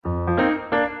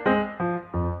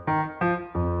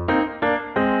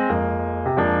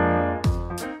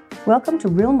Welcome to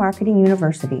Real Marketing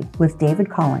University with David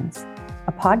Collins,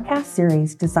 a podcast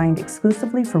series designed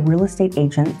exclusively for real estate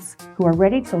agents who are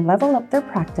ready to level up their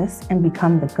practice and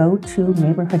become the go-to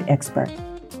neighborhood expert.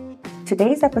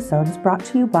 Today's episode is brought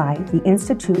to you by the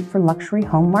Institute for Luxury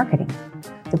Home Marketing,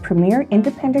 the premier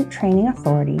independent training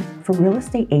authority for real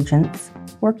estate agents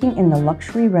working in the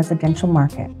luxury residential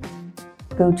market.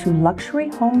 Go to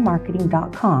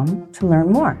luxuryhomemarketing.com to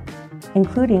learn more,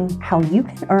 including how you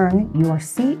can earn your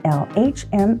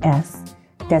CLHMS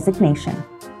designation,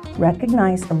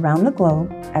 recognized around the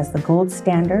globe as the gold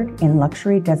standard in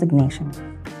luxury designation.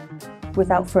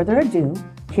 Without further ado,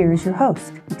 here's your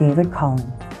host, David Collins.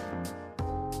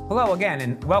 Hello again,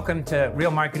 and welcome to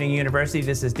Real Marketing University.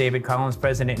 This is David Collins,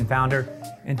 president and founder.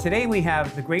 And today we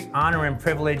have the great honor and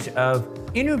privilege of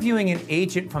interviewing an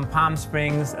agent from Palm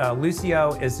Springs.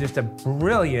 Lucio is just a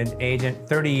brilliant agent,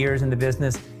 30 years in the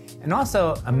business, and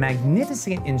also a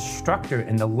magnificent instructor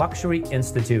in the Luxury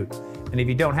Institute. And if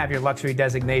you don't have your luxury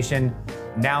designation,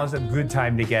 now is a good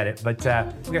time to get it. But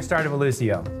we'll get started with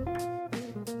Lucio.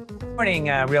 Good morning,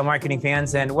 Real Marketing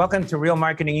fans, and welcome to Real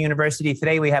Marketing University.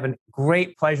 Today we have a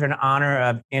great pleasure and honor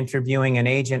of interviewing an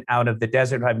agent out of the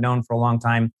desert who I've known for a long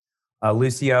time,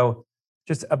 Lucio.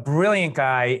 Just a brilliant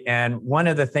guy. And one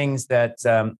of the things that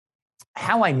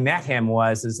how I met him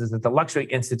is that the Luxury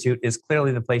Institute is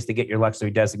clearly the place to get your luxury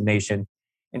designation.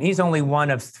 And he's only one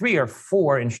of 3 or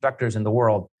 4 instructors in the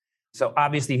world. So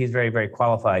obviously he's very, very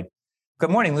qualified. Good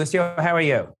morning, Lucio. How are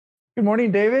you? Good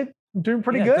morning, David. I'm doing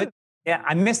pretty good. Yeah,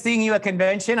 I miss seeing you at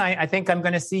convention. I think I'm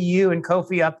going to see you and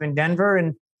Kofi up in Denver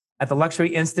and at the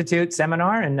Luxury Institute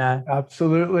seminar. And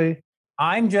absolutely.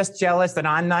 I'm just jealous that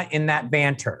I'm not in that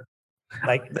banter.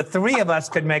 Like the 3 of us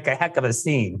could make a heck of a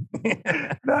scene.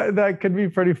 that could be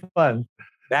pretty fun.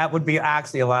 That would be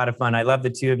actually a lot of fun. I love the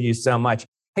 2 of you so much.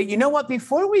 Hey, you know what?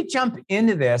 Before we jump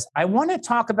into this, I want to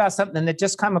talk about something that's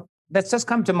just come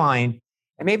to mind,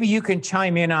 and maybe you can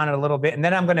chime in on it a little bit, and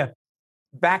then I'm going to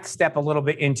backstep a little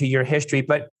bit into your history.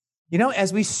 But you know,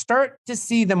 as we start to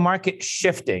see the market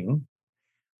shifting,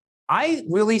 I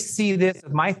really see this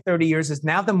with my 30 years is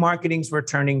now the marketing's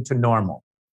returning to normal.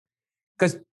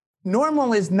 Because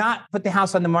normal is not put the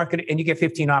house on the market and you get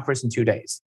 15 offers in 2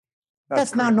 days.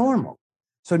 That's not normal.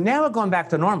 So now we're going back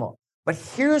to normal. But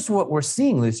here's what we're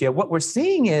seeing, Lucio. What we're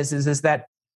seeing is that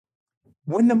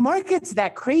when the market's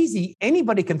that crazy,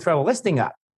 anybody can throw a listing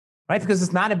up, right? Because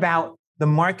it's not about the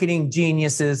marketing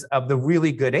geniuses of the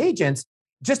really good agents,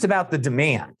 just about the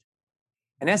demand.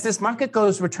 And as this market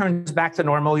returns back to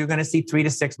normal, you're going to see 3 to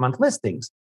 6 month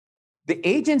listings. The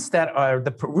agents that are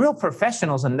the real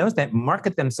professionals and those that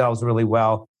market themselves really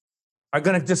well are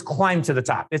going to just climb to the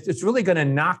top. It's really going to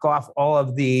knock off all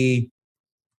of the,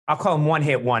 I'll call them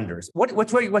one-hit wonders.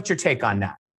 What's your take on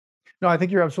that? No, I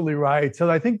think you're absolutely right. So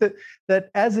I think that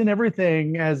as in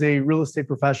everything, as a real estate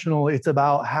professional, it's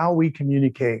about how we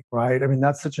communicate, right? I mean,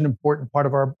 that's such an important part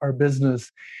of our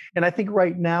business. And I think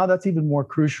right now that's even more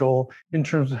crucial in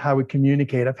terms of how we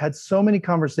communicate. I've had so many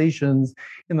conversations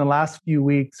in the last few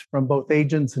weeks from both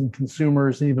agents and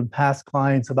consumers and even past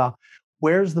clients about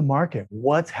where's the market,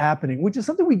 what's happening, which is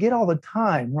something we get all the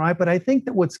time, right? But I think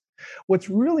that what's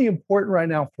really important right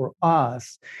now for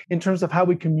us in terms of how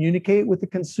we communicate with the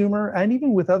consumer and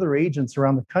even with other agents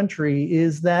around the country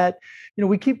is that, you know,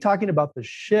 we keep talking about the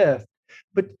shift,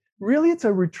 but really it's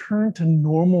a return to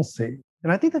normalcy.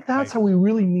 And I think that that's how we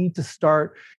really need to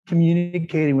start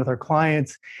communicating with our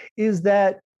clients is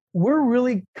that we're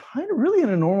really in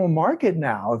a normal market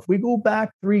now. If we go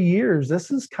back 3 years, this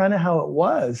is kind of how it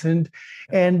was. And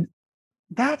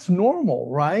that's normal,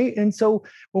 right? And so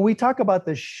when we talk about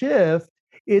the shift,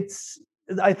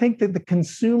 I think that the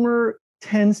consumer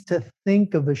tends to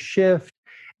think of a shift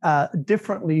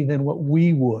differently than what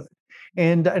we would.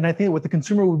 And I think what the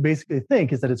consumer would basically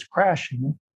think is that it's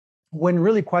crashing, when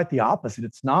really quite the opposite.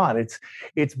 It's not. It's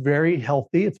very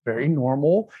healthy. It's very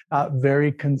normal,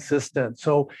 very consistent.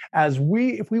 So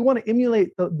if we want to emulate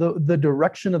the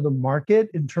direction of the market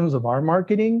in terms of our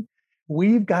marketing,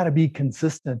 we've got to be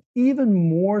consistent, even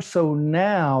more so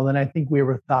now than I think we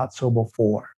ever thought so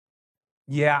before.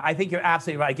 Yeah, I think you're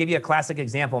absolutely right. I'll give you a classic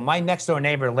example. My next door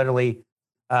neighbor literally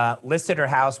listed her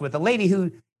house with a lady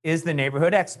who is the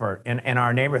neighborhood expert in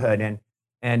our neighborhood.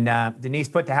 And Denise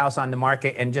put the house on the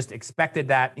market and just expected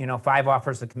that, 5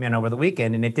 offers to come in over the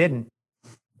weekend, and it didn't.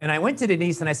 And I went to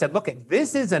Denise and I said, look,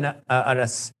 this is an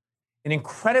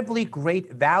incredibly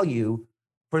great value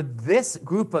for this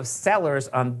group of sellers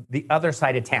on the other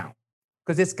side of town.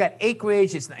 Because it's got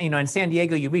acreage. It's, in San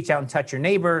Diego, you reach out and touch your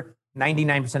neighbor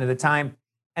 99% of the time,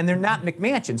 and they're not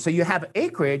McMansions. So you have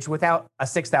acreage without a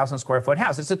 6,000 square foot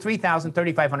house. It's a 3,000,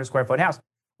 3,500 square foot house.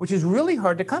 which is really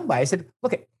hard to come by. I said,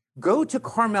 look, go to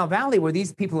Carmel Valley where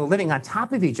these people are living on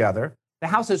top of each other. The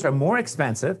houses are more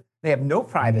expensive. They have no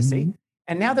privacy. Mm-hmm.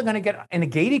 And now they're going to get in a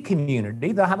gated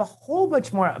community. They'll have a whole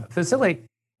bunch more facility.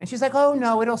 And she's like, oh,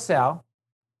 no, it'll sell.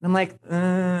 And I'm like,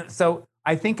 so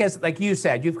I think as like you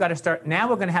said, you've got to start.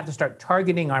 Now we're going to have to start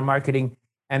targeting our marketing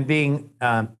and being,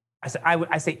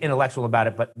 I say intellectual about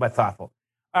it, but thoughtful.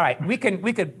 All right, we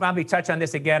could probably touch on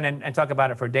this again and talk about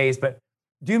it for days, but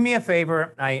do me a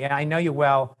favor. I know you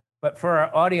well, but for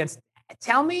our audience,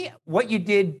 tell me what you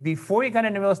did before you got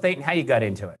into real estate and how you got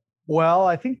into it. Well,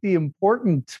 I think the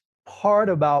important part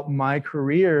about my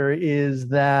career is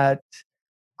that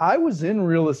I was in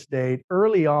real estate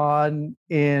early on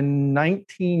in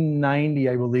 1990,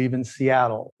 I believe, in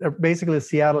Seattle, basically the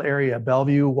Seattle area,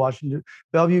 Bellevue, Washington,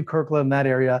 Bellevue, Kirkland, that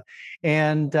area.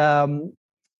 And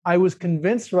I was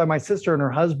convinced by my sister and her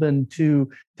husband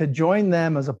to join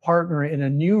them as a partner in a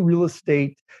new real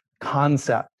estate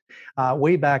concept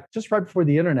way back just right before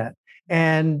the internet.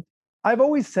 And I've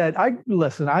always said,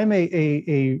 I'm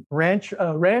a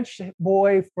ranch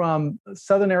boy from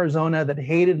Southern Arizona that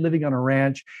hated living on a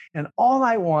ranch. And all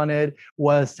I wanted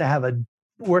was to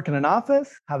work in an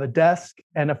office, have a desk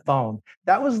and a phone.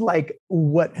 That was like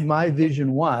what my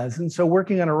vision was. And so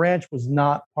working on a ranch was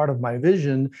not part of my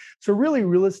vision. So really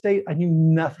real estate, I knew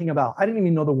nothing about. I didn't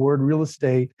even know the word real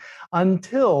estate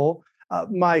until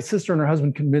my sister and her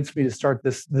husband convinced me to start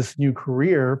this new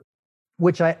career,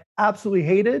 which I absolutely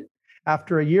hated.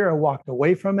 After a year, I walked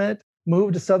away from it,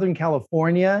 moved to Southern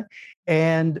California,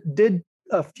 and did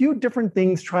a few different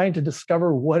things trying to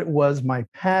discover what was my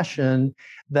passion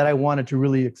that I wanted to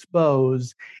really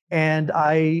expose. And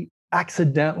I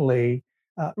accidentally,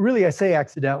 I say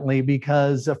accidentally,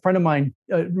 because a friend of mine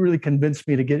really convinced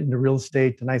me to get into real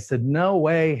estate. And I said, no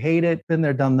way, hate it, been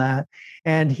there, done that.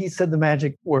 And he said the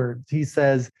magic words. He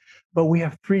says, but we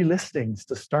have 3 listings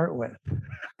to start with.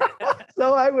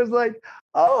 So I was like,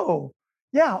 oh,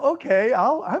 yeah, okay,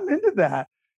 I'm into that.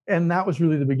 And that was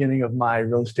really the beginning of my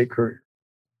real estate career.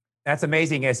 That's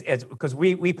amazing, as because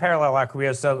we parallel our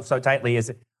careers so tightly.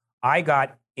 Is I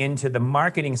got into the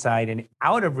marketing side and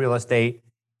out of real estate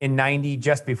in 90,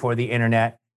 just before the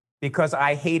internet, because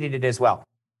I hated it as well.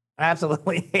 I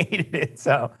absolutely hated it.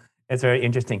 So it's very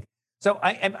interesting. So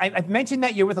I've mentioned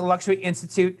that you're with the Luxury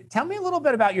Institute. Tell me a little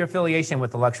bit about your affiliation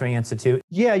with the Luxury Institute.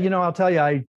 Yeah, I'll tell you,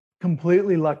 I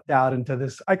completely lucked out into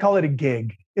this. I call it a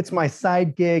gig. It's my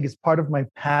side gig. It's part of my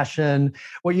passion.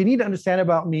 What you need to understand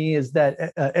about me is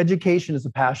that education is a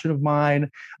passion of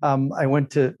mine. I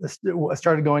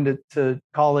started going to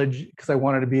college because I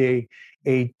wanted to be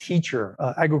a teacher,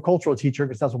 agricultural teacher,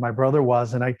 because that's what my brother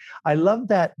was. And I loved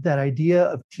that idea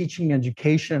of teaching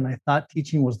education. I thought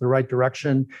teaching was the right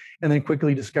direction, and then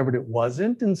quickly discovered it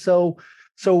wasn't. And so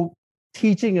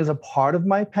teaching is a part of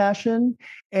my passion.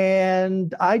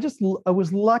 And I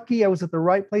was lucky. I was at the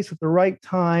right place at the right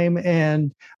time.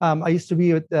 And I used to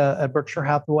be at Berkshire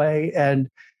Hathaway, and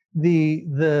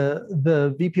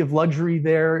the VP of luxury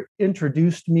there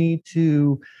introduced me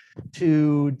to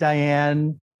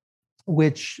Diane,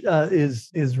 which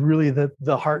is really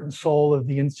the heart and soul of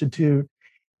the Institute.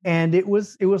 And it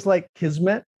was like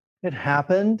kismet. It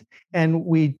happened, and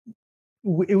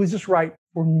it was just right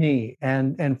for me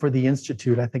and for the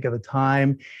Institute, I think, at the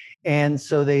time. And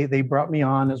so they brought me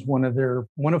on as one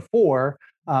of 4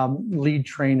 lead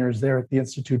trainers there at the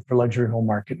Institute for Luxury Home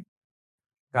Marketing.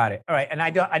 Got it. All right. And I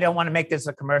don't want to make this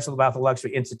a commercial about the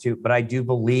Luxury Institute, but I do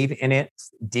believe in it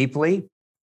deeply.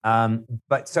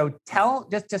 But so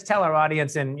just tell our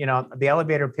audience, and the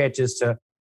elevator pitch as to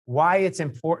why it's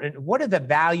important. What are the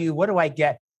value? What do I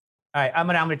get? All right, I'm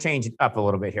gonna change it up a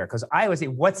little bit here, because I always say,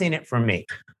 what's in it for me?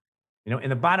 In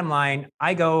the bottom line,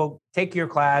 I go take your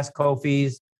class,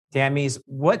 Kofi's, Tammy's.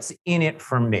 What's in it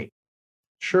for me?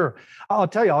 Sure. I'll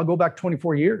tell you, I'll go back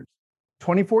 24 years.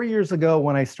 24 years ago,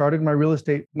 when I started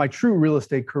my true real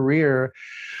estate career,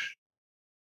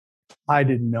 I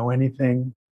didn't know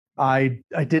anything. I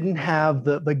didn't have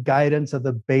the guidance of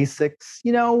the basics.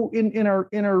 In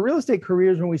our real estate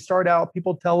careers, when we start out,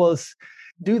 people tell us,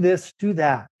 do this, do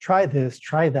that, try this,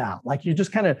 try that. Like, you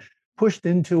just kind of pushed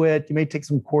into it. You may take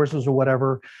some courses or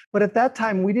whatever. But at that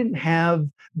time, we didn't have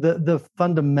the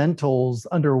fundamentals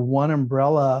under one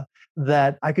umbrella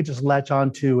that I could just latch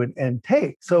onto and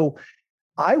take. So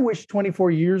I wish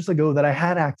 24 years ago that I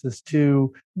had access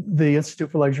to the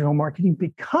Institute for Luxury Home Marketing,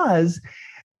 because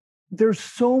there's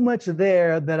so much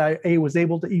there that I was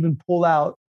able to even pull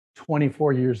out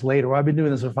 24 years later. Well, I've been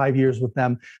doing this for 5 years with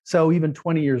them. So even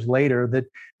 20 years later, that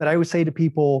I would say to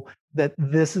people that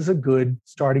this is a good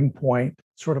starting point,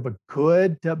 sort of a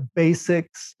good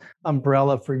basics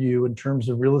umbrella for you in terms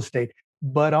of real estate.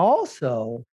 But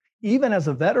also, even as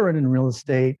a veteran in real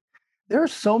estate, there are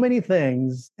so many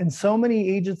things and so many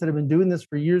agents that have been doing this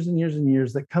for years and years and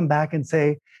years that come back and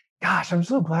say, gosh, I'm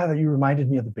so glad that you reminded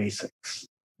me of the basics.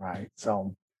 Right.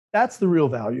 So that's the real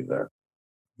value there.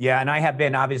 Yeah, and I have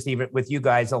been obviously with you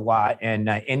guys a lot and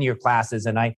in your classes,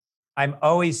 and I'm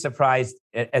always surprised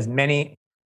at as many.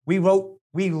 We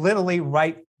literally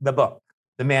write the book,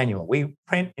 the manual. We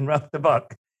print and wrote the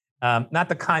book, not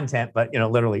the content, but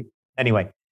literally.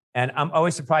 Anyway, and I'm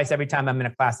always surprised every time I'm in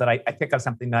a class that I pick up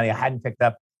something that I hadn't picked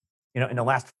up, in the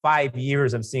last 5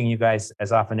 years of seeing you guys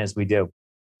as often as we do.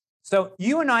 So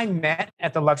you and I met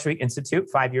at the Luxury Institute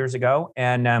 5 years ago,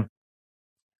 and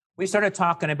we started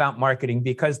talking about marketing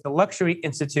because the Luxury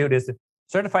Institute is a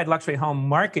certified luxury home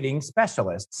marketing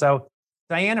specialist. So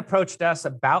Diane approached us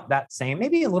about that same,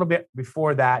 maybe a little bit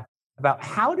before that, about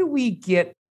how do we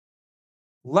get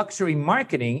luxury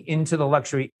marketing into the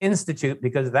Luxury Institute,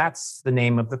 because that's the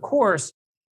name of the course.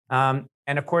 And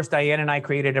of course, Diane and I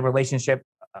created a relationship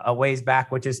a ways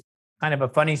back, which is kind of a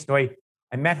funny story.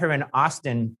 I met her in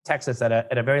Austin, Texas at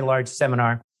a very large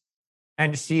seminar.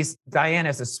 And Diane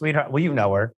is a sweetheart. Well, you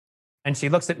know her. And she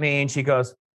looks at me and she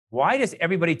goes, why does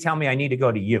everybody tell me I need to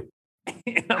go to you?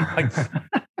 And I'm like,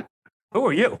 who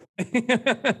are you?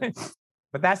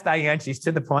 But that's Diane. She's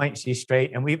to the point. She's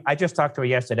straight. And I just talked to her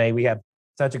yesterday. We have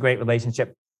such a great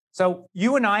relationship. So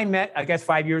you and I met, I guess,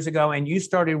 5 years ago, and you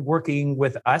started working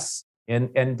with us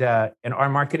in our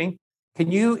marketing.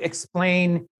 Can you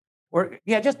explain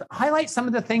just highlight some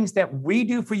of the things that we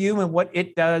do for you and what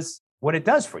it does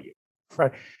for you?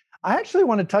 Right. I actually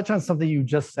want to touch on something you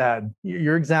just said.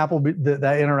 Your example,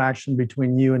 that interaction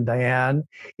between you and Diane,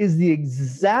 is the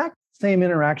exact same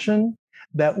interaction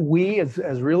that we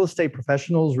as real estate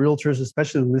professionals, realtors,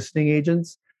 especially listing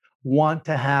agents, want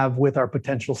to have with our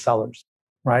potential sellers,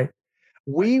 right?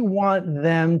 We want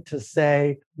them to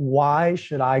say, why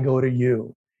should I go to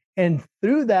you? And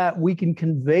through that, we can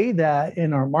convey that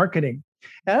in our marketing.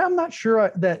 And I'm not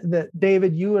sure that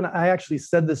David, you and I actually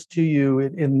said this to you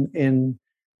in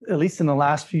at least in the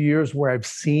last few years, where I've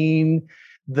seen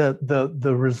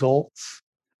the results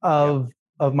of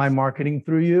my marketing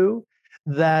through you.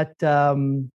 That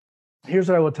here's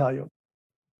what I will tell you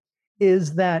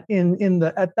is that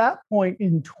at that point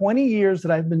in 20 years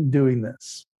that I've been doing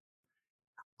this,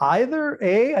 either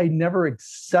I never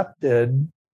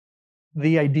accepted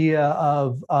the idea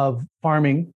of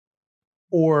farming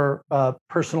or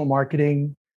personal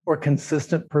marketing or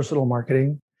consistent personal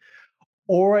marketing,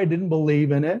 or I didn't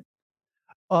believe in it,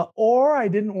 or I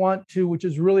didn't want to, which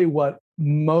is really what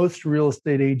most real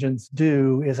estate agents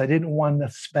do, is I didn't want to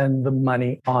spend the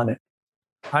money on it.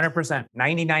 100%,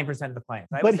 99% of the clients.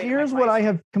 But here's what I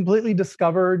have completely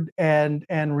discovered and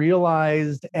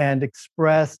realized and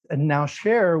expressed and now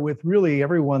share with really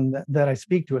everyone that I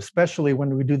speak to, especially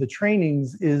when we do the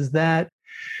trainings, is that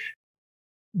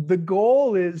the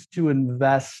goal is to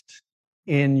invest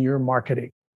in your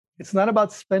marketing. It's not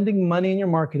about spending money in your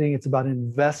marketing. It's about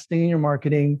investing in your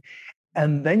marketing.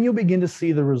 And then you'll begin to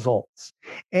see the results.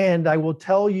 And I will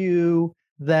tell you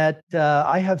that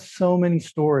I have so many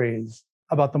stories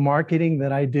about the marketing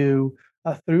that I do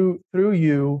through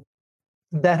you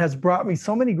that has brought me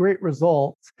so many great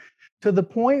results, to the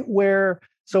point where,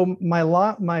 so my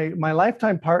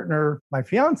lifetime partner, my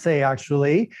fiance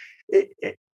actually,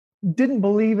 it didn't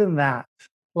believe in that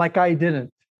like I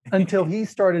didn't until he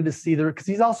started to see because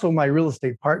he's also my real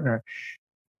estate partner.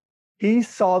 He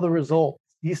saw the results.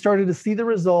 He started to see the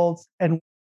results, and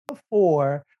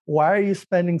before, why are you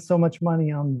spending so much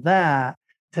money on that?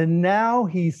 To now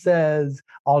he says,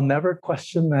 I'll never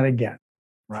question that again,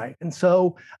 right? And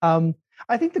so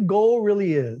I think the goal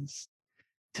really is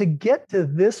to get to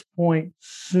this point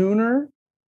sooner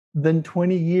than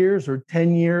 20 years or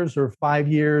 10 years or 5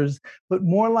 years, but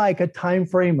more like a time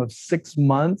frame of 6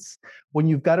 months when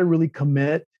you've got to really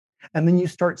commit. And then you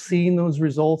start seeing those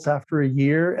results after a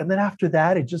year. And then after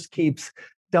that, it just keeps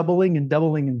doubling and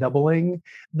doubling and doubling.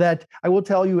 That I will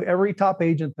tell you, every top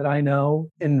agent that I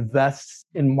know invests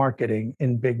in marketing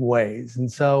in big ways. And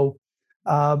so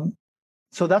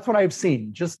so that's what I've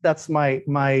seen. Just that's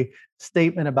my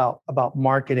statement about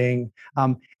marketing.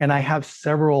 And I have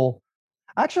several.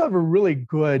 Actually, I have a really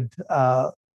good,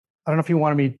 I don't know if you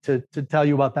wanted me to tell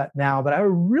you about that now, but I have a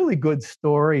really good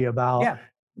story about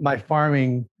my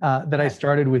farming that I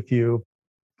started with you.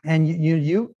 And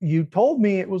you told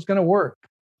me it was going to work.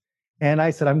 And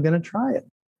I said, I'm going to try it.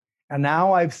 And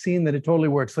now I've seen that it totally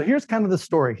works. So here's kind of the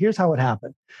story. Here's how it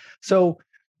happened. So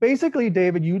basically,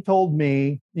 David, you told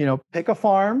me, pick a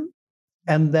farm,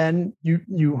 and then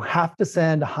you have to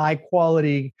send high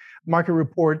quality market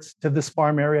reports to this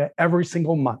farm area every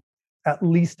single month. at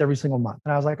least every single month.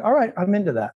 And I was like, all right, I'm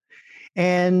into that.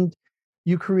 And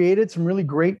you created some really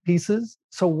great pieces.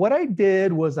 So what I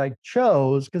did was I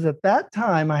chose, because at that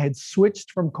time I had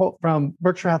switched from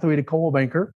Berkshire Hathaway to Coldwell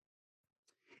Banker.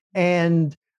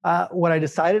 And what I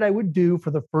decided I would do for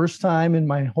the first time in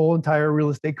my whole entire real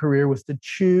estate career was to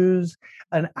choose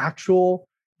an actual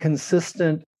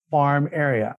consistent farm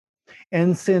area.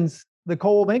 And since the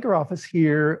Coldwell Banker office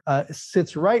here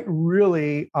sits right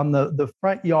really on the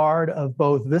front yard of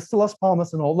both Vista Las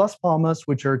Palmas and Old Las Palmas,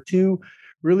 which are two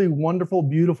really wonderful,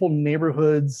 beautiful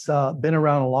neighborhoods, been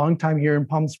around a long time here in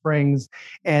Palm Springs,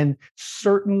 and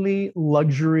certainly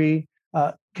luxury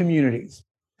communities.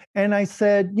 And I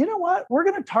said, you know what? We're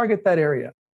going to target that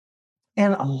area.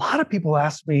 And a lot of people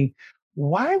ask me,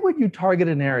 why would you target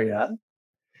an area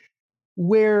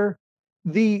where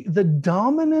the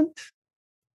dominant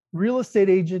real estate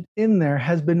agent in there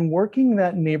has been working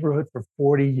that neighborhood for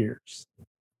 40 years?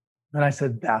 And I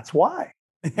said, that's why.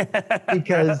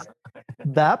 Because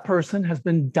that person has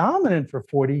been dominant for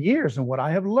 40 years. And what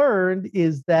I have learned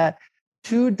is that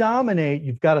to dominate,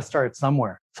 you've got to start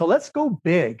somewhere. So let's go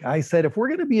big. I said, if we're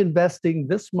going to be investing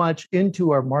this much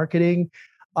into our marketing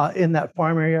in that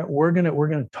farm area, we're going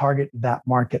to target that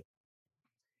market.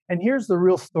 And here's the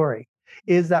real story,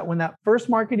 is that when that first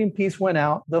marketing piece went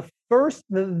out, the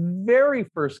very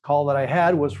first call that I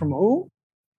had was from who?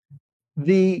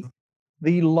 The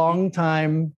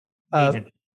longtime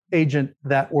agent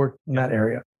that worked in that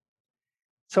area.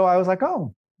 So I was like,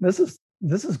 oh, this is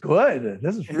good.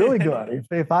 This is really good.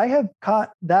 If I have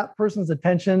caught that person's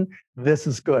attention, this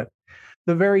is good.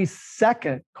 The very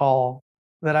second call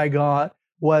that I got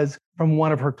was from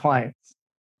one of her clients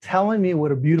telling me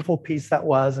what a beautiful piece that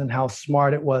was and how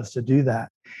smart it was to do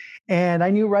that. And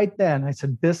I knew right then, I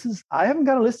said, I haven't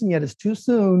got a listing yet. It's too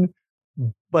soon,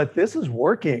 but this is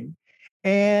working.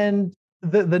 And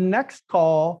the next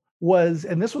call was,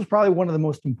 and this was probably one of the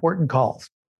most important calls.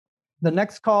 The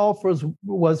next call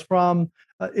is from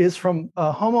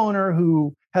a homeowner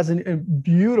who has a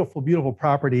beautiful, beautiful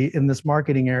property in this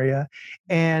marketing area,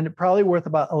 and probably worth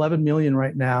about 11 million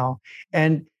right now.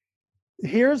 And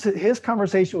his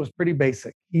conversation was pretty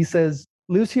basic. He says,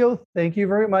 Lucio, thank you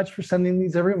very much for sending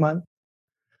these every month.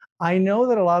 I know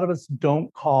that a lot of us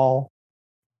don't call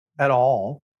at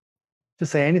all to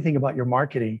say anything about your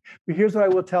marketing, but here's what I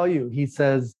will tell you. He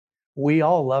says, we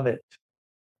all love it.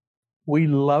 We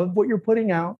love what you're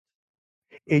putting out.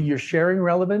 You're sharing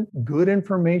relevant, good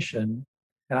information.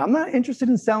 And I'm not interested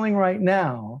in selling right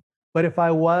now, but if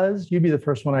I was, you'd be the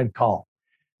first one I'd call.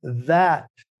 That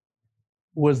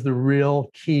was the real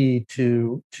key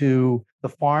to the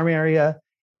farm area,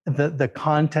 the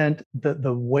content,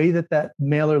 the way that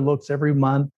mailer looks every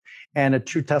month, and a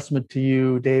true testament to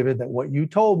you, David, that what you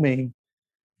told me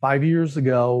 5 years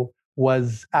ago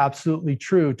was absolutely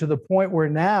true, to the point where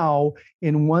now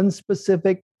in one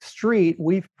specific street,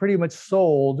 we've pretty much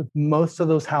sold most of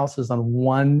those houses on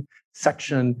one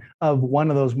section of one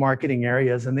of those marketing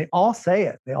areas. And they all say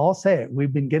it.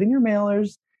 We've been getting your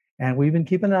mailers and we've been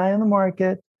keeping an eye on the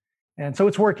market. And so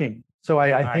it's working. So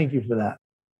I thank you for that.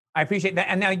 I appreciate that.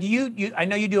 And now I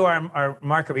know you do our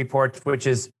market reports, which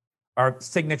is our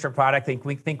signature product.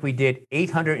 We think we did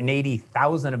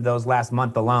 880,000 of those last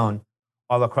month alone,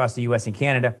 all across the US and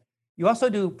Canada. You also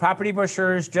do property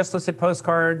brochures, just listed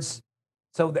postcards.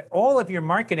 So all of your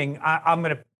marketing, I'm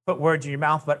going to put words in your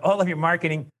mouth, but all of your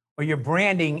marketing or your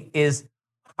branding is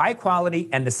high quality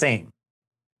and the same.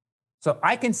 So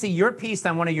I can see your piece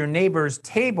on one of your neighbor's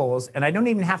tables, and I don't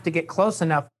even have to get close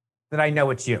enough that I know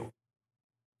it's you.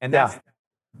 And that's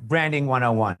branding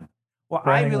 101. Well,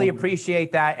 I really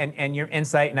appreciate that and your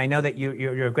insight. And I know that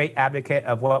you're a great advocate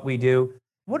of what we do.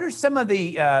 What are some of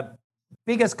the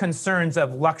biggest concerns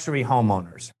of luxury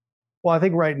homeowners? Well, I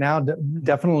think right now,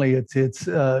 definitely it's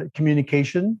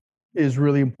communication is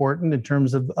really important in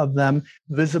terms of them.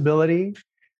 Visibility.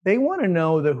 They want to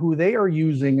know that who they are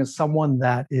using is someone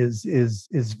that is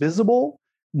visible,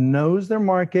 knows their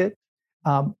market,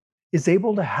 is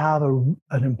able to have an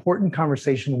important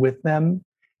conversation with them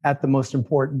at the most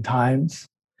important times.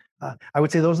 I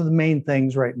would say those are the main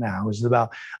things right now. Is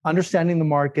about understanding the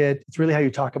market. It's really how you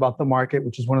talk about the market,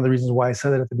 which is one of the reasons why I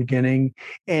said that at the beginning.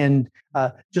 And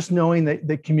just knowing that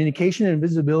the communication and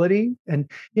visibility. And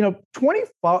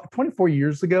 24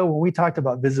 years ago, when we talked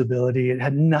about visibility, it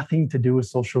had nothing to do with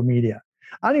social media.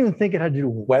 I don't even think it had to do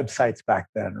with websites back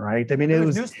then, right? I mean, it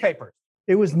was newspapers.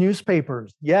 It was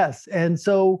newspapers, yes. And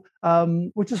so,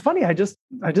 which is funny. I just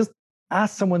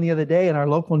asked someone the other day in our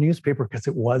local newspaper, because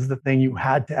it was the thing you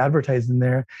had to advertise in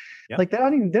there. Yep. Like they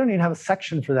don't even have a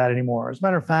section for that anymore. As a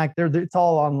matter of fact, it's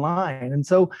all online. And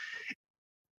so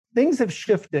things have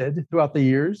shifted throughout the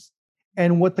years.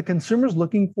 And what the consumer's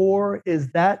looking for is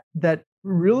that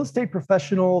real estate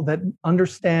professional that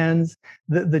understands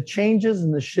the changes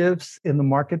and the shifts in the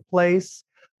marketplace,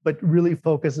 but really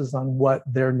focuses on what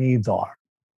their needs are.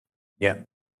 Yeah.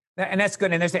 And that's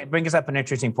good. And it brings up an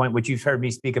interesting point, which you've heard me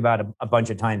speak about a bunch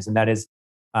of times, and that is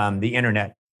the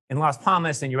internet. In Las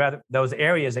Palmas and those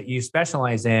areas that you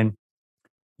specialize in,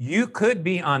 you could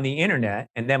be on the internet,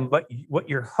 and then what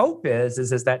your hope is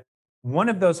that one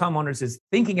of those homeowners is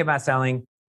thinking about selling.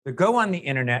 They go on the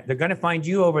internet. They're going to find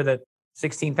you over the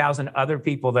 16,000 other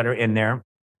people that are in there,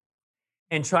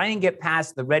 and try and get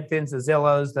past the Redfins, the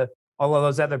Zillows, all of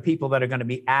those other people that are going to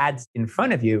be ads in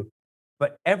front of you.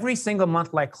 But every single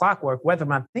month, like clockwork,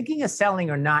 whether I'm thinking of selling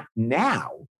or not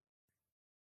now,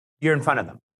 you're in front of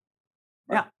them.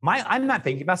 Yeah, I'm not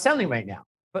thinking about selling right now.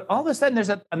 But all of a sudden, there's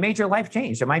a major life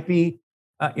change. There might be,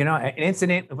 an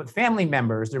incident with family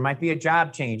members. There might be a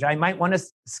job change. I might want to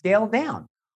scale down.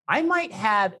 I might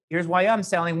have, here's why I'm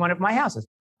selling one of my houses.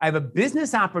 I have a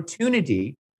business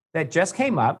opportunity that just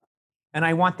came up, and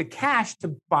I want the cash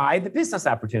to buy the business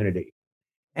opportunity.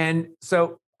 And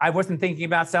so I wasn't thinking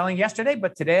about selling yesterday,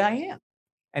 but today I am.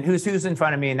 And who's in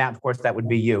front of me? And that, of course, that would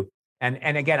be you.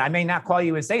 And again, I may not call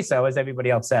you and say so, as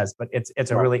everybody else says, but it's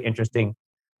a really interesting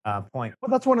point. Well,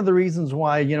 that's one of the reasons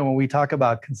why, when we talk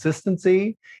about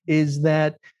consistency, is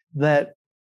that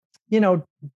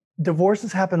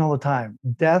divorces happen all the time,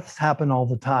 deaths happen all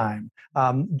the time,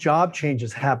 job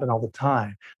changes happen all the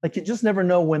time. Like, you just never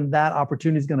know when that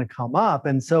opportunity is going to come up.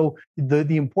 And so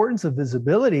the importance of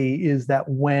visibility is that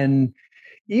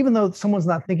even though someone's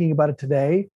not thinking about it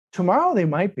today, tomorrow they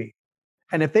might be.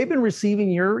 And if they've been receiving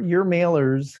your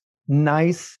mailers,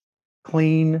 nice,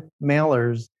 clean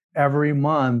mailers every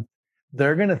month,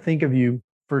 they're going to think of you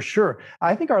for sure.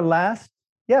 I think our last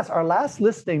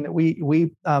listing that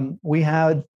we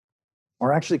had,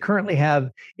 or actually currently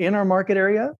have in our market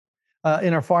area,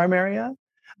 in our farm area,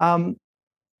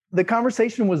 the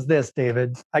conversation was this,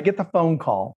 David. I get the phone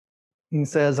call. He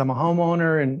says, I'm a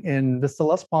homeowner in Vista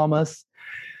Las Palmas.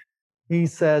 He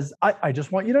says, I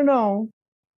just want you to know,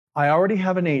 I already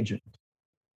have an agent. I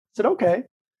said, okay.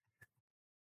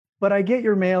 But I get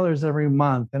your mailers every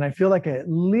month, and I feel like I at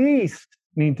least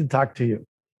need to talk to you.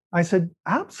 I said,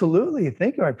 absolutely.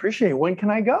 Thank you. I appreciate it. When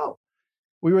can I go?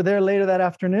 We were there later that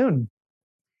afternoon.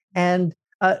 And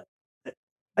I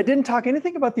didn't talk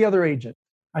anything about the other agent.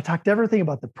 I talked everything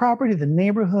about the property, the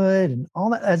neighborhood, and all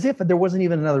that, as if there wasn't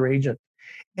even another agent.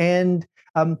 And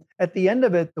at the end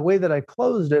of it, the way that I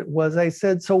closed it was, I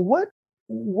said, so what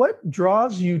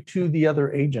draws you to the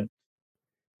other agent?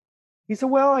 He said,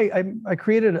 well, I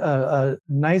created a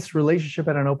nice relationship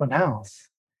at an open house.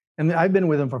 And I've been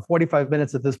with him for 45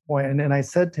 minutes at this point. And I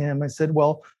said to him,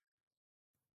 well,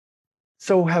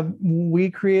 so have we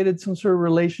created some sort of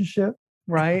relationship?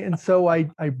 Right. And so I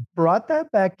brought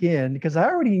that back in, because I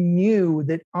already knew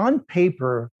that on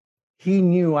paper, he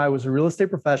knew I was a real estate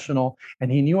professional,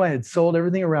 and he knew I had sold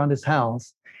everything around his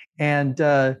house. And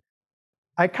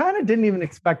I kind of didn't even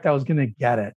expect I was going to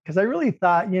get it, because I really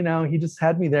thought, he just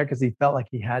had me there because he felt like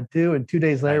he had to. And 2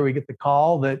 days later, we get the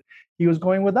call that he was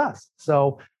going with us.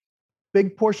 So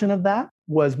big portion of that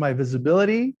was my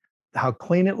visibility, how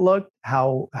clean it looked,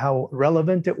 how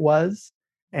relevant it was.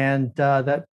 And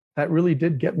that really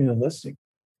did get me the listing.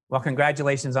 Well,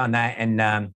 congratulations on that.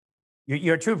 And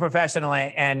you're a true professional.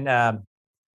 And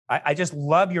I just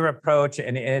love your approach.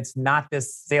 And it's not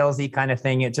this salesy kind of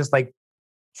thing. It's just like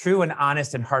true and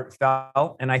honest and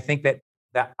heartfelt. And I think that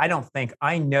I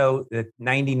know that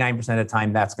 99% of the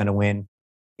time that's going to win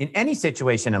in any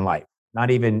situation in life,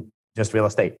 not even just real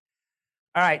estate.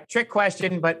 All right, trick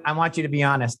question, but I want you to be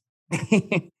honest.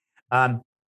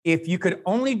 If you could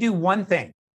only do one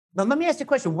thing, now let me ask you a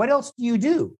question. What else do you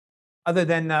do other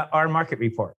than our market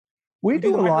report? We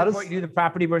do a lot of. You do the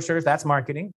property brochures. That's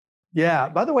marketing. Yeah.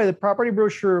 By the way, the property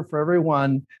brochure for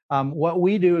everyone. What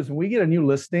we do is when we get a new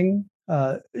listing,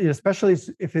 especially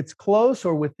if it's close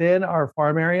or within our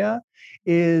farm area,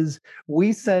 is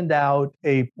we send out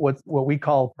what we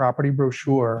call property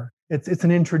brochure. It's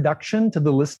an introduction to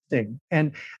the listing,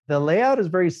 and the layout is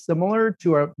very similar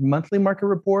to our monthly market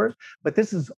report, but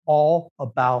this is all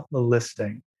about the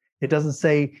listing. It doesn't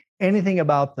say anything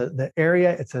about the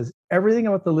area. It says everything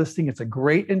about the listing. It's a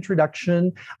great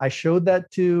introduction. I showed that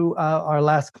to our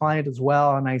last client as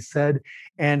well, and I said,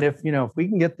 and if we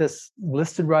can get this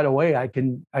listed right away, I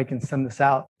can send this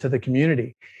out to the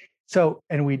community. So,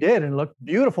 and we did, and it looked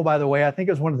beautiful, by the way. I think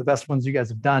it was one of the best ones you guys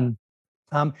have done.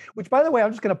 Which, by the way, I'm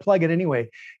just going to plug it anyway.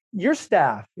 Your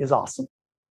staff is awesome.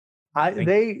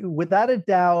 They, without a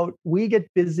doubt, we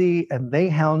get busy and they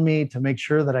hound me to make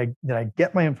sure that I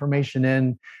get my information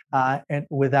in, and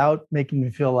without making me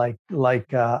feel like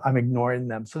I'm ignoring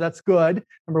them. So that's good.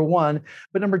 Number one,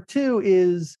 but number two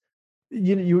is,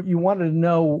 you wanted to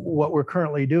know what we're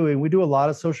currently doing. We do a lot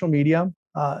of social media,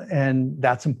 and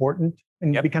that's important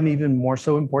and become even more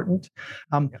so important.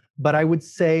 But I would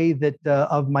say that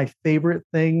of my favorite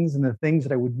things and the things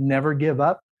that I would never give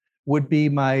up would be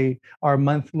our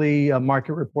monthly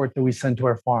market report that we send to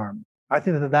our farm. I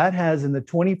think that has, in the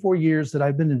 24 years that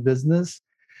I've been in business,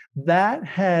 that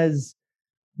has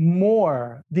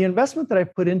the investment that I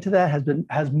put into that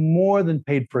has more than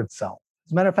paid for itself.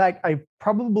 As a matter of fact, I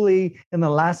probably in the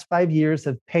last 5 years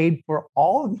have paid for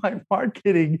all of my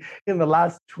marketing in the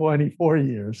last 24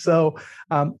 years. So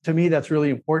to me, that's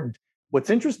really important. What's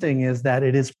interesting is that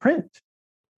it is print.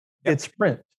 It's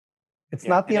print. It's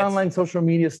not the online social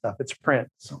media stuff. It's print.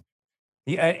 So.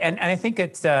 Yeah, and I think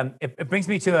it brings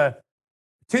me to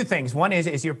two things. One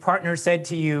is your partner said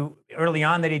to you early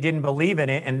on that he didn't believe in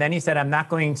it, and then he said, "I'm not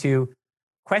going to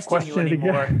question you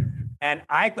anymore." And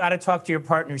I got to talk to your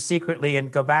partner secretly and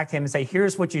go back to him and say,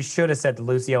 "Here's what you should have said to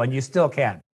Lucio," and you still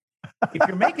can. If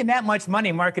you're making that much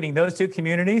money marketing those two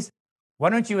communities, why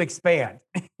don't you expand?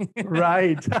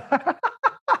 Right.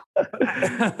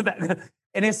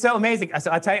 And it's so amazing. So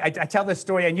I tell this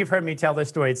story, and you've heard me tell this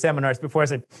story at seminars before. I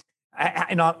said,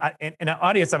 in an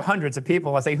audience of hundreds of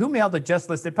people, I say, "Who mailed a just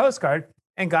listed postcard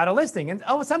and got a listing?" And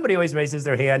somebody always raises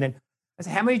their hand. And I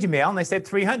said, "How many did you mail?" And they said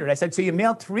 300. I said, "So you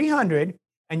mailed 300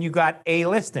 and you got a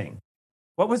listing.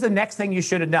 What was the next thing you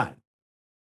should have done?"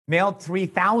 Mailed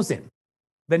 3,000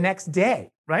 the next day,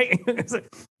 right?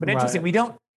 But interesting.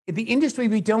 The industry,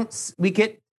 we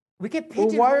get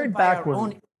pigeonholed. We're wired by backwards. Our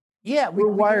own. Yeah, we're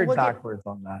wired backwards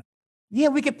on that. Yeah,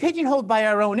 we get pigeonholed by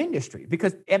our own industry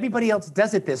because everybody else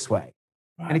does it this way.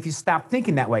 Right. And if you stop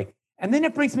thinking that way, and then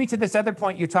it brings me to this other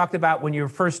point you talked about when you were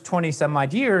first 20 some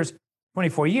odd years,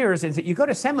 24 years, is that you go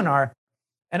to seminar,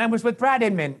 and I was with Brad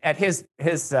Inman at his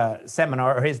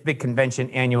seminar or his big convention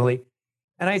annually.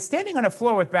 And I was standing on a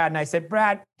floor with Brad, and I said,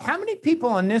 "Brad, how many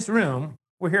people in this room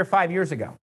were here 5 years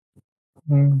ago?"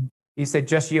 He said,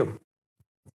 "Just you."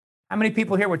 "How many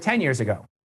people here were 10 years ago?"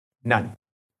 "None."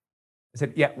 I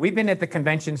said, "Yeah, we've been at the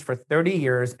conventions for 30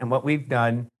 years, and what we've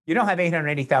done, you don't have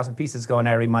 880,000 pieces going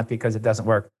every month because it doesn't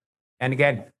work." And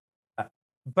again,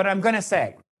 but I'm going to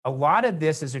say, a lot of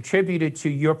this is attributed to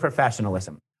your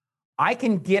professionalism. I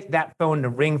can get that phone to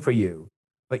ring for you,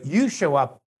 but you show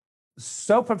up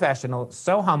so professional,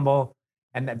 so humble,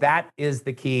 and that is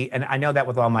the key. And I know that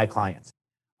with all my clients.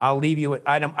 I'll leave you with,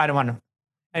 I don't want to,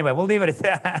 anyway, we'll leave it at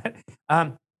that.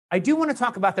 I do want to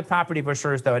talk about the property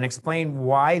brochures, though, and explain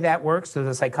why that works, so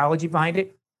the psychology behind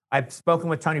it. I've spoken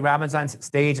with Tony Robbins on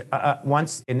stage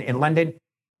once in London,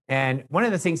 and one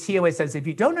of the things he always says, if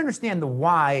you don't understand the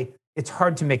why, it's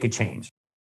hard to make a change.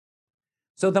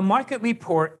 So the market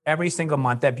report every single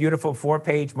month, that beautiful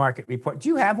 4-page market report. Do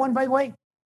you have one, by the way?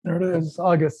 There it is,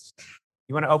 August.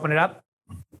 You want to open it up?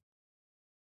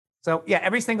 So yeah,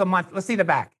 every single month, let's see the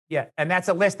back. Yeah, and that's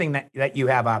a listing that you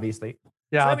have, obviously.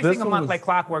 Yeah, so every single month, like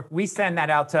clockwork, we send that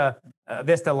out to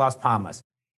Vista Las Palmas.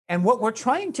 And what we're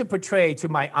trying to portray to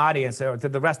my audience, or to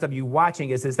the rest of you watching,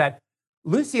 is that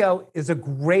Lucio is a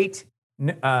great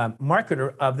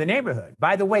marketer of the neighborhood.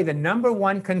 By the way, the number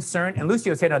one concern, and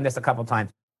Lucio's hit on this a couple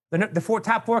times, the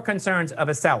top four concerns of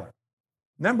a seller.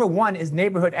 Number one is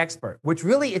neighborhood expert, which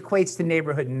really equates to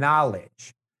neighborhood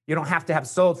knowledge. You don't have to have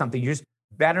sold something. You just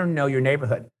better know your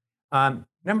neighborhood.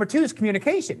 Number two is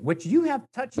communication, which you have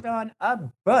touched on a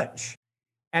bunch.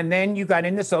 And then you got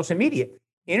into social media.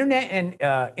 Internet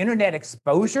and internet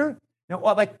exposure.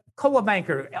 Like Coldwell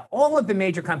Banker, all of the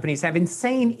major companies have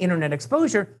insane internet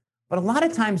exposure, but a lot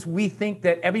of times we think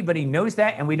that everybody knows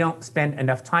that and we don't spend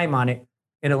enough time on it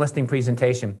in a listing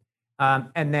presentation.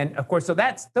 And then, of course, so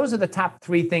those are the top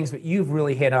three things that you've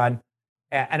really hit on.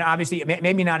 And obviously,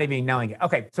 maybe not even knowing it.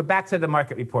 Okay, so back to the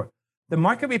market report. The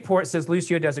market report says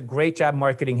Lucio does a great job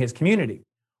marketing his community.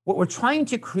 What we're trying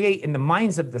to create in the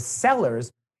minds of the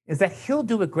sellers is that he'll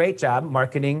do a great job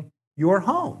marketing your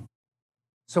home.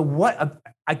 So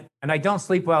I don't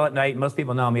sleep well at night. Most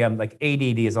people know me. I'm like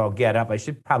ADD is all get up. I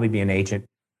should probably be an agent.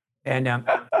 And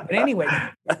but anyway,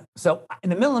 so in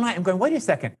the middle of the night, I'm going, wait a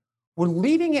second. We're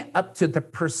leaving it up to the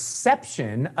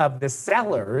perception of the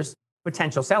sellers,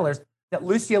 potential sellers, that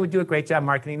Lucio would do a great job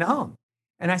marketing the home.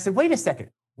 And I said, wait a second.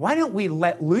 Why don't we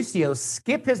let Lucio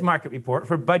skip his market report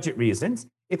for budget reasons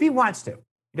if he wants to?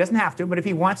 He doesn't have to, but if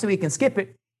he wants to, he can skip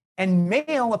it and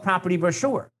mail a property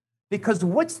brochure. Because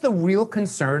what's the real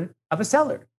concern of a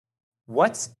seller?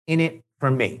 What's in it for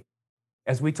me?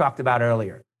 As we talked about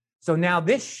earlier. So now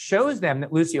this shows them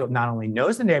that Lucio not only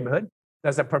knows the neighborhood,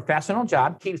 does a professional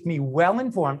job, keeps me well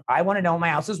informed. I want to know what my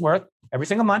house is worth every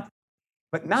single month.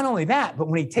 But not only that, but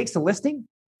when he takes a listing,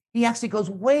 he actually goes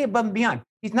way above and beyond.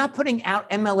 He's not putting out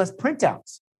MLS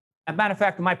printouts. As a matter of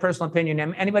fact, in my personal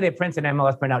opinion, anybody that prints an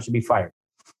MLS printout should be fired.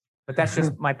 But that's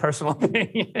just my personal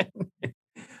opinion.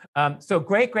 So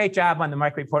great job on the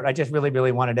market report. I just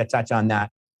really wanted to touch on that.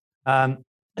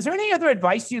 Is there any other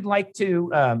advice you'd like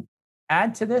to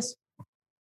add to this?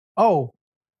 Oh,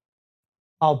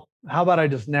 how about I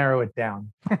just narrow it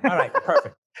down? All right,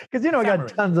 perfect. Because, I got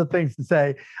tons of things to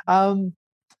say.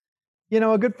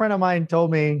 A good friend of mine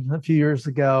told me a few years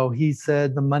ago, he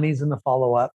said the money's in the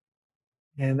follow-up.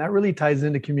 And that really ties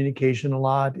into communication a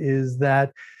lot, is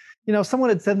that, someone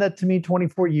had said that to me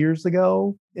 24 years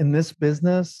ago in this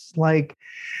business, like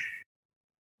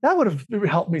that would have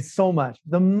helped me so much.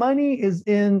 The money is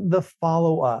in the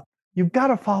follow-up. You've got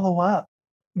to follow up.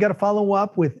 You got to follow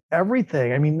up with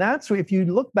everything. I mean, that's if you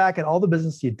look back at all the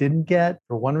business you didn't get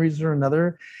for one reason or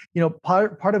another,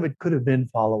 part of it could have been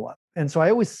follow-up. And so I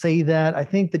always say that I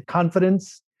think that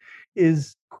confidence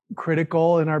is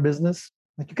critical in our business.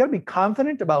 Like, you got to be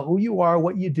confident about who you are,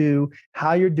 what you do,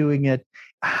 how you're doing it,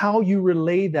 how you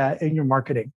relay that in your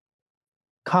marketing.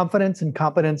 Confidence and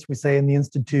competence, we say in the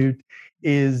Institute,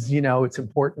 is, it's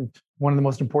important. One of the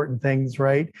most important things,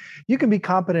 right? You can be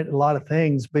competent in a lot of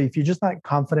things, but if you're just not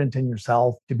confident in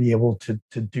yourself to be able to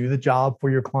do the job for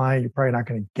your client, you're probably not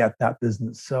going to get that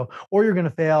business. So, or you're going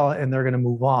to fail and they're going to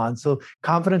move on. So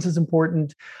confidence is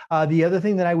important. The other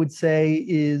thing that I would say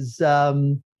is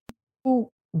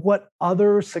what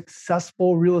other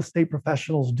successful real estate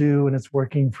professionals do, and it's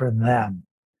working for them.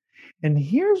 And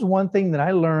here's one thing that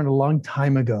I learned a long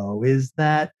time ago, is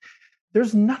that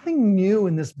there's nothing new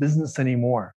in this business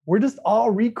anymore. We're just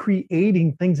all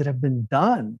recreating things that have been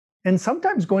done, and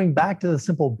sometimes going back to the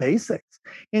simple basics.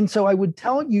 And so I would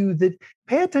tell you that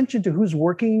pay attention to who's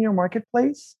working in your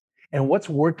marketplace and what's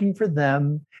working for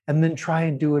them, and then try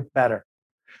and do it better.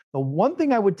 The one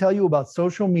thing I would tell you about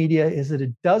social media is that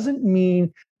it doesn't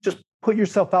mean just put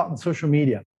yourself out on social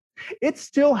media. It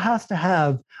still has to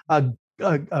have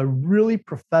a really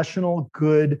professional,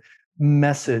 good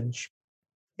message.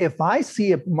 If I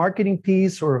see a marketing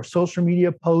piece or a social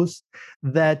media post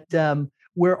that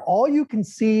where all you can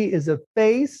see is a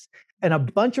face and a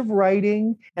bunch of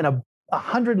writing and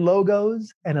 100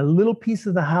 logos and a little piece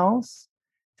of the house,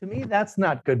 to me, that's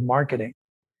not good marketing.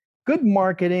 Good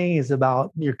marketing is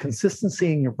about your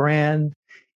consistency in your brand,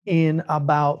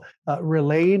 about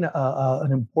relaying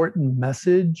an important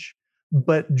message,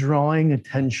 but drawing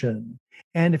attention.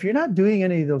 And if you're not doing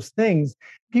any of those things,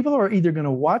 people are either going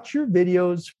to watch your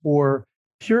videos for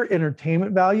pure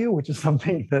entertainment value, which is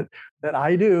something that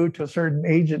I do to a certain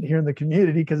agent here in the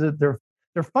community, because they're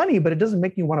funny, but it doesn't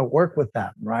make you want to work with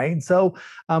them, right? So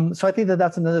I think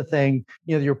that's another thing.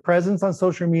 Your presence on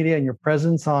social media and your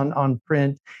presence on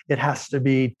print, it has to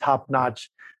be top notch,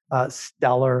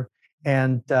 stellar,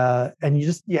 and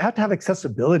you have to have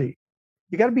accessibility.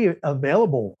 You got to be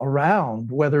available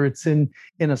around, whether it's in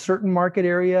a certain market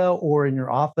area or in your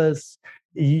office.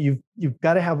 You've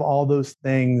got to have all those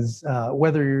things,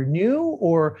 whether you're new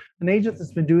or an agent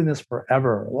that's been doing this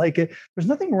forever. There's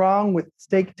nothing wrong with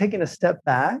taking a step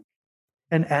back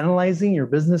and analyzing your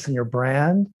business and your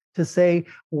brand to say,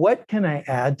 what can I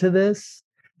add to this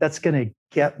that's going to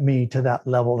get me to that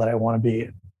level that I want to be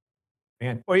in?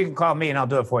 Man, or you can call me and I'll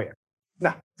do it for you.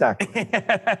 No, exactly.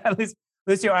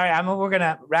 Lucio, all right, we're going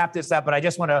to wrap this up, but I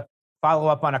just want to follow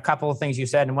up on a couple of things you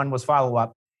said, and one was follow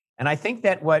up. And I think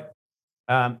that what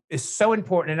is so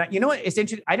important, and you know what, it's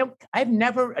interesting. I've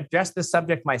never addressed this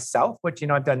subject myself, which,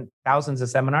 I've done thousands of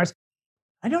seminars.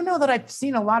 I don't know that I've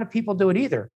seen a lot of people do it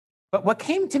either. But what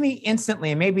came to me instantly,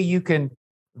 and maybe you can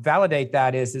validate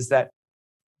that, is that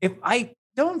if I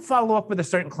don't follow up with a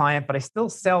certain client, but I still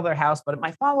sell their house, but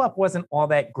my follow up wasn't all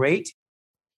that great,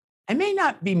 I may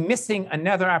not be missing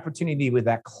another opportunity with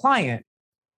that client,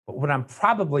 but what I'm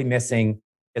probably missing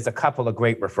is a couple of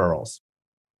great referrals.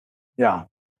 Yeah,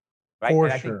 right.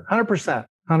 For sure.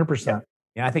 100%.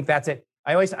 Yeah, I think that's it.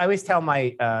 I always tell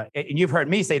my, and you've heard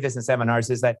me say this in seminars,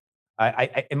 is that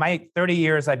I in my 30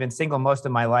 years, I've been single most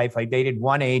of my life. I dated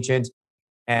one agent,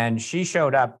 and she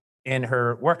showed up in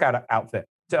her workout outfit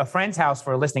to a friend's house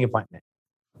for a listing appointment.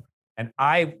 And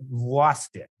I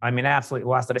lost it. I mean, absolutely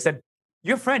lost it. I said,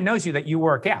 your friend knows you that you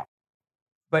work out,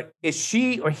 but is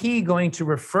she or he going to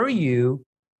refer you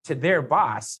to their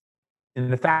boss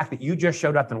in the fact that you just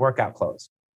showed up in workout clothes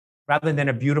rather than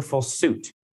a beautiful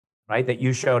suit, right, that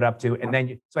you showed up to? And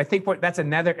then, so I think that's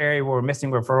another area where we're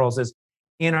missing referrals, is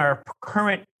in our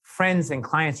current friends and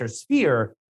clients or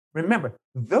sphere, Remember,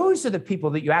 those are the people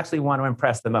that you actually want to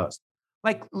impress the most.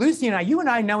 Like Lucy and I, you and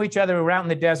I know each other. We're out in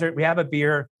the desert. We have a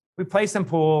beer. We play some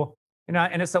pool.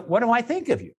 And it's like, what do I think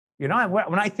of you? When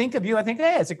I think of you, I think,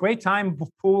 hey, it's a great time,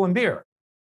 pool and beer.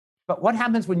 But what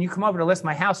happens when you come over to list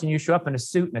my house and you show up in a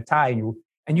suit and a tie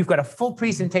and you've got a full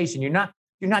presentation? You're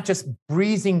not just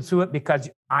breezing through it because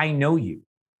I know you.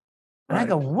 And I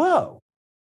go, whoa,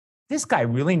 this guy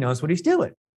really knows what he's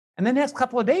doing. And the next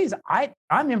couple of days,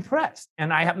 I'm impressed.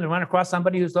 And I happen to run across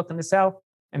somebody who's looking to sell,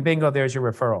 and bingo, there's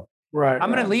your referral. Right.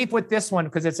 I'm going to leave with this one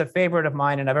because it's a favorite of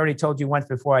mine. And I've already told you once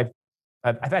before,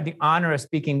 I've had the honor of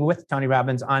speaking with Tony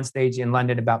Robbins on stage in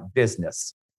London about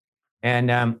business.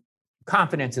 And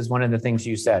confidence is one of the things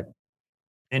you said.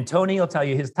 And Tony will tell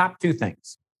you his top two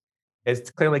things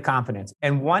is clearly confidence.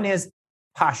 And one is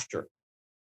posture.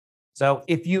 So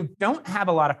if you don't have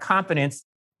a lot of confidence,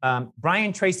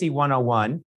 Brian Tracy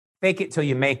 101, fake it till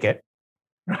you make it.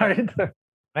 Right.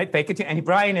 Right. Fake it till, and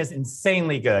Brian is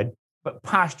insanely good, but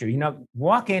posture,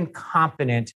 walk in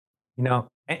confident,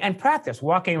 and practice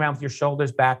walking around with your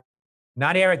shoulders back,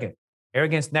 not arrogant.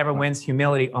 Arrogance never wins.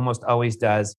 Humility almost always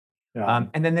does. Yeah.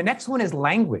 And then the next one is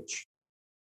language.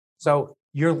 So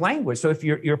your language. So if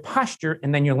your posture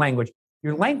and then your language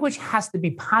has to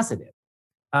be positive.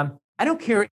 I don't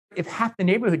care if half the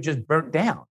neighborhood just burnt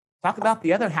down. Talk about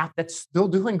the other half that's still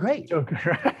doing great.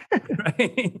 Okay.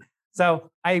 Right? So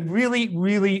I really,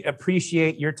 really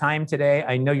appreciate your time today.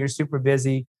 I know you're super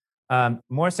busy.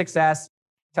 More success.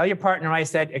 Tell your partner I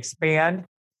said expand.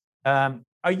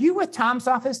 Are you with Tom's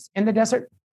office in the desert?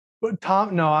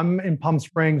 Tom, no, I'm in Palm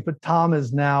Springs, but Tom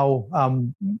is now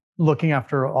looking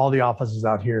after all the offices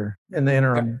out here in the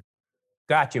interim.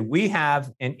 Gotcha. We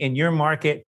have in your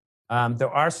market, there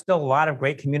are still a lot of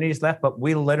great communities left, but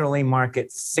we literally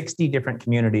market 60 different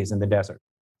communities in the desert.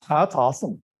 Oh, that's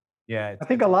awesome. Yeah. I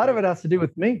think a lot of it has to do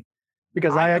with me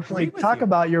because I actually talk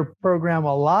about your program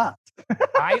a lot.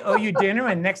 I owe you dinner,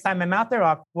 and next time I'm out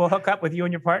there, we'll hook up with you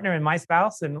and your partner and my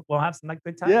spouse, and we'll have some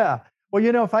good time. Yeah. Well,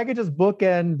 if I could just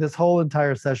bookend this whole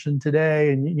entire session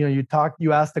today, and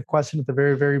you asked the question at the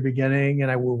very, very beginning,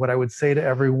 and what I would say to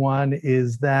everyone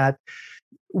is that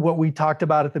what we talked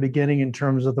about at the beginning in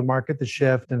terms of the market, the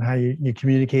shift, and how you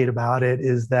communicate about it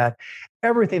is that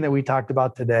everything that we talked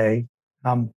about today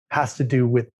has to do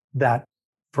with that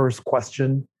first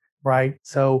question, right?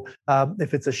 So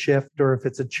if it's a shift or if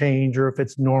it's a change or if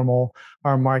it's normal,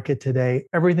 our market today,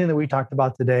 everything that we talked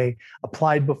about today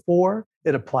applied before,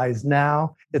 it applies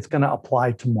now, it's going to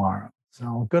apply tomorrow.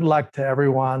 So good luck to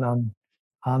everyone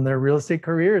on their real estate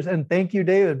careers. And thank you,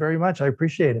 David, very much. I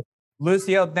appreciate it.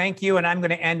 Lucio, thank you. And I'm going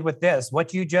to end with this.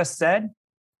 What you just said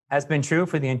has been true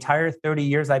for the entire 30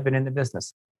 years I've been in the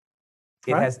business.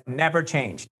 It has never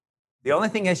changed. The only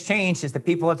thing that's changed is the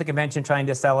people at the convention trying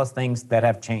to sell us things that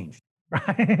have changed.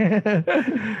 Right.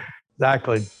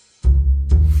 Exactly.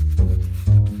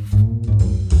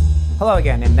 Hello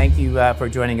again, and thank you for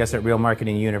joining us at Real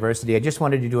Marketing University. I just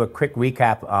wanted to do a quick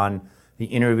recap on the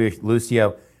interview with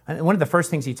Lucio. And one of the first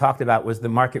things he talked about was the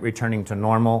market returning to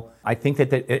normal. I think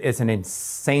that it's an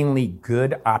insanely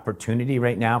good opportunity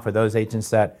right now for those agents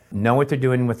that know what they're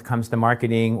doing when it comes to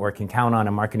marketing or can count on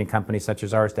a marketing company such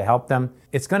as ours to help them.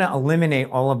 It's going to eliminate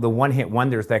all of the one-hit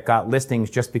wonders that got listings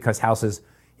just because houses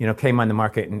came on the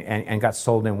market and got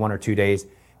sold in 1 or 2 days.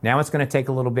 Now it's going to take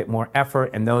a little bit more effort,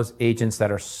 and those agents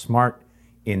that are smart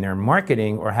in their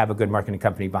marketing or have a good marketing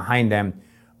company behind them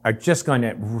are just going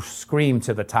to scream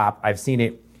to the top. I've seen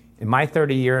it in my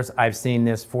 30 years. I've seen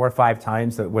this 4 or 5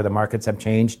 times where the markets have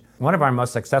changed. One of our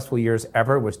most successful years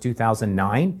ever was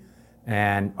 2009,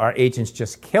 and our agents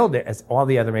just killed it as all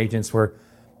the other agents were,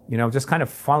 just kind of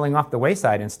falling off the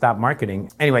wayside and stopped marketing.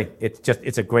 Anyway,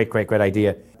 it's a great, great, great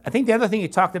idea. I think the other thing you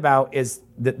talked about is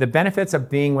the benefits of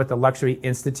being with the Luxury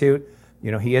Institute.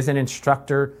 He is an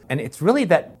instructor, and it's really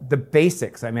the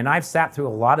basics. I mean, I've sat through a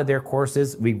lot of their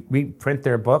courses. We print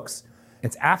their books.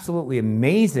 It's absolutely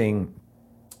amazing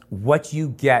what you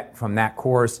get from that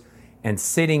course and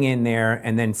sitting in there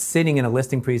and then sitting in a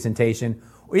listing presentation,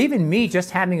 or even me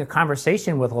just having a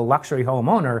conversation with a luxury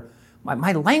homeowner.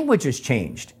 My language has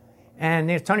changed. And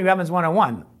there's Tony Robbins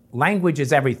 101. Language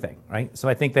is everything, right? So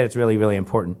I think that it's really, really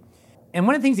important. And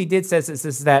one of the things he did says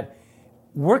is that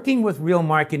working with Real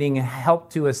Marketing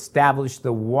helped to establish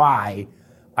the why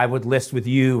I would list with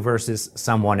you versus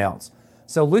someone else.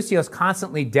 So Lucio's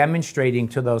constantly demonstrating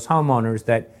to those homeowners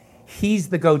that he's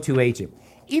the go-to agent.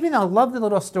 Even though I love the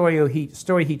little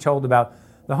story he told about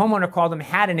the homeowner called him,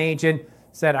 had an agent,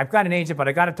 said, I've got an agent, but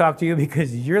I got to talk to you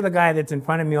because you're the guy that's in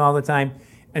front of me all the time.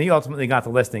 And he ultimately got the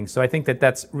listing. So I think that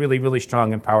that's really, really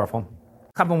strong and powerful.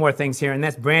 A couple more things here, and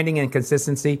that's branding and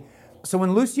consistency. So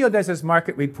when Lucio does his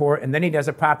market report, and then he does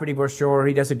a property brochure,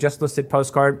 he does a just listed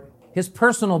postcard, his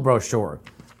personal brochure.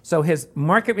 So his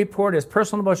market report, his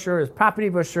personal brochure, his property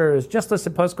brochure, his just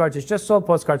listed postcards, his just sold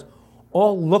postcards,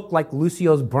 all look like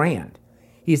Lucio's brand.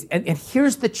 And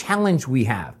here's the challenge we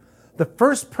have. The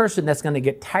first person that's going to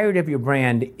get tired of your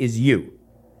brand is you,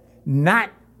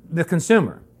 not the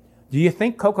consumer. Do you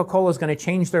think Coca-Cola is going to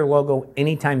change their logo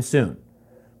anytime soon?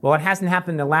 Well, it hasn't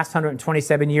happened in the last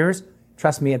 127 years.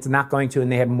 Trust me, it's not going to,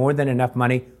 and they have more than enough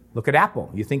money. Look at Apple.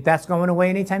 You think that's going away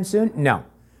anytime soon? No,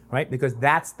 right? Because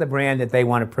that's the brand that they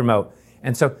want to promote.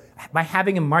 And so by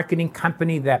having a marketing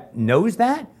company that knows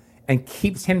that and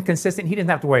keeps him consistent, he doesn't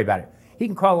have to worry about it. He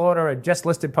can call order a just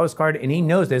listed postcard, and he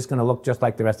knows that it's going to look just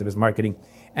like the rest of his marketing,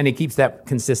 and he keeps that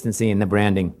consistency in the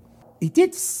branding. He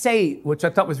did say, which I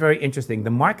thought was very interesting,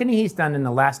 the marketing he's done in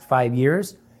the last 5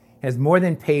 years has more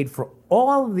than paid for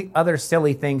all of the other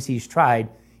silly things he's tried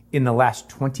in the last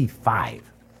 25.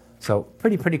 So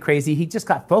pretty crazy. He just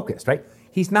got focused, right?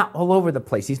 He's not all over the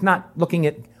place. He's not looking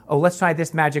at, oh, let's try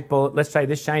this magic bullet. Let's try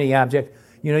this shiny object.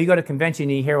 You know, you go to a convention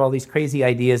and you hear all these crazy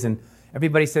ideas and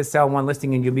everybody says sell one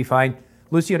listing and you'll be fine.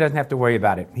 Lucio doesn't have to worry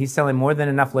about it. He's selling more than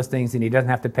enough listings and he doesn't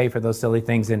have to pay for those silly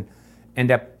things and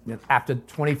end up after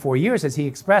 24 years, as he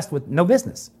expressed, with no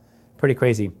business. Pretty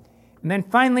crazy. And then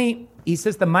finally, he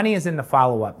says the money is in the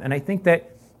follow-up. And I think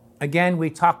that, again, we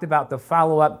talked about the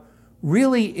follow-up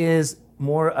really is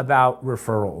more about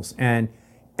referrals. And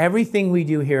everything we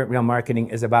do here at Real Marketing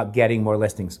is about getting more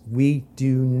listings. We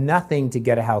do nothing to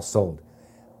get a house sold.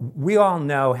 We all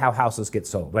know how houses get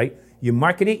sold, right? You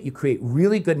market it, you create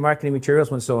really good marketing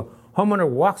materials. When so a homeowner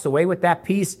walks away with that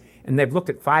piece and they've looked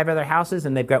at 5 other houses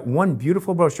and they've got one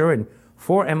beautiful brochure and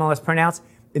 4 MLS printouts,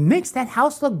 it makes that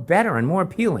house look better and more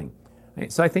appealing.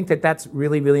 Right? So I think that that's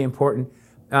really important.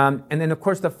 And then, of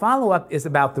course, the follow-up is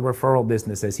about the referral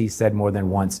business, as he said more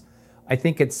than once. I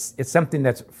think it's something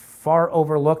that's far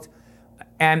overlooked.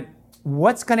 And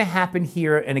what's going to happen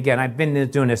here, and again, I've been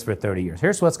doing this for 30 years.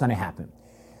 Here's what's going to happen.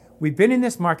 We've been in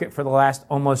this market for the last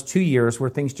almost 2 years where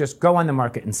things just go on the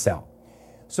market and sell.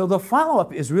 So the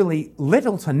follow-up is really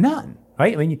little to none,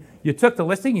 right? I mean, you took the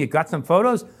listing, you got some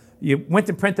photos, you went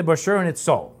to print the brochure and it's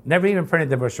sold. Never even printed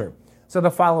the brochure. So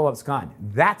the follow-up's gone.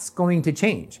 That's going to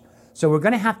change. So we're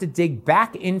going to have to dig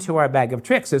back into our bag of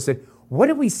tricks and say, what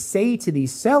do we say to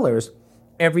these sellers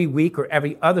every week or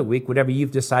every other week, whatever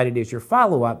you've decided is your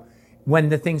follow-up, when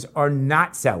the things are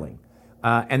not selling?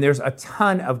 And there's a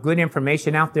ton of good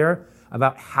information out there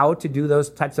about how to do those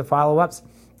types of follow-ups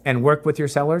and work with your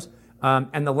sellers.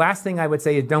 And the last thing I would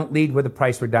say is don't lead with a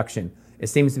price reduction. It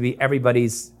seems to be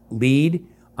everybody's lead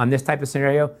on this type of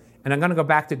scenario. And I'm going to go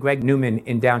back to Greg Newman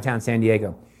in downtown San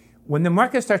Diego. When the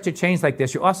market starts to change like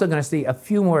this, you're also going to see a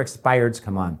few more expireds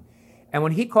come on. And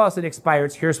when he calls it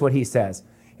expireds, here's what he says.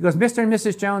 He goes, Mr. and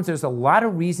Mrs. Jones, there's a lot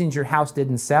of reasons your house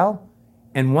didn't sell,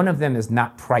 and one of them is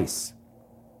not price.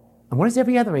 And what does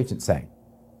every other agent say?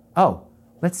 Oh,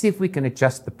 let's see if we can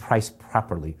adjust the price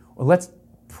properly, or let's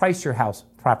price your house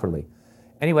properly.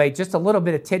 Anyway, just a little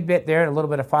bit of tidbit there, a little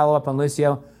bit of follow-up on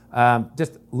Lucio.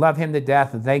 Just love him to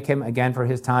death and thank him again for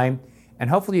his time. And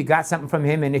hopefully you got something from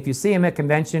him. And if you see him at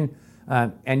convention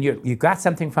and you got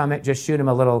something from it, just shoot him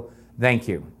a little thank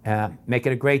you. Make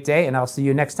it a great day, and I'll see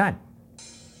you next time.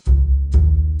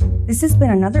 This has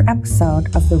been another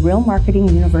episode of the Real Marketing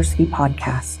University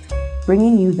podcast,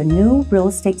 bringing you the new real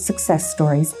estate success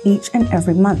stories each and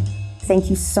every month. Thank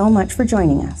you so much for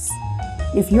joining us.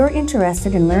 If you're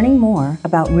interested in learning more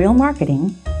about real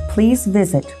marketing, please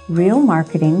visit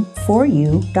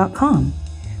realmarketing4u.com.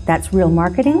 That's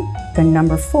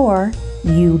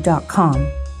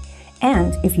realmarketing4u.com.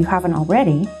 And if you haven't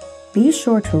already, be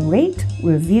sure to rate,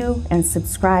 review, and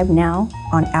subscribe now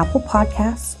on Apple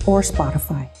Podcasts or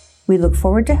Spotify. We look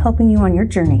forward to helping you on your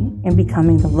journey and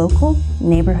becoming the local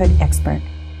neighborhood expert.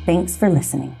 Thanks for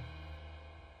listening.